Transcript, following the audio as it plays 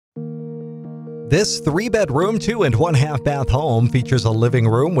This 3-bedroom, 2 and 1/2 bath home features a living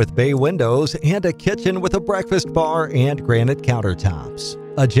room with bay windows and a kitchen with a breakfast bar and granite countertops.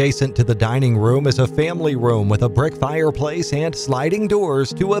 Adjacent to the dining room is a family room with a brick fireplace and sliding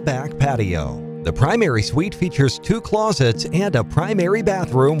doors to a back patio. The primary suite features 2 closets and a primary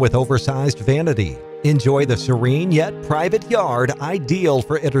bathroom with oversized vanity. Enjoy the serene yet private yard, ideal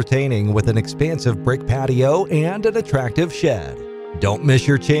for entertaining, with an expansive brick patio and an attractive shed. Don't miss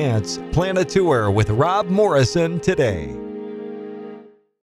your chance. Plan a tour with Rob Morrison today.